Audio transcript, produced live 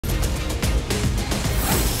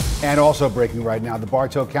And also breaking right now, the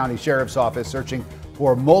Bartow County Sheriff's Office searching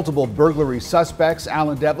for multiple burglary suspects.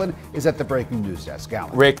 Alan Devlin is at the breaking news desk.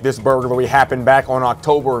 Alan. Rick, this burglary happened back on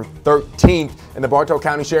October 13th, and the Bartow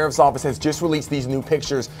County Sheriff's Office has just released these new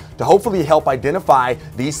pictures to hopefully help identify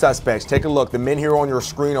these suspects. Take a look. The men here on your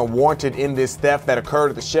screen are wanted in this theft that occurred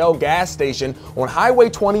at the Shell gas station on Highway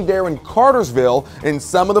 20 there in Cartersville. In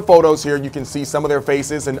some of the photos here, you can see some of their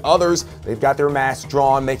faces, and others, they've got their masks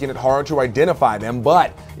drawn, making it hard to identify them.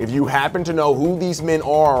 But if you happen to know who these men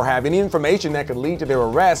are or have any information that could lead to their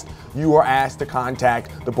arrest, you are asked to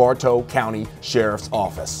contact the Bartow County Sheriff's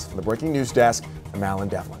Office. From the Breaking News Desk, I'm Alan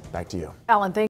Devlin. Back to you. Alan, thank you.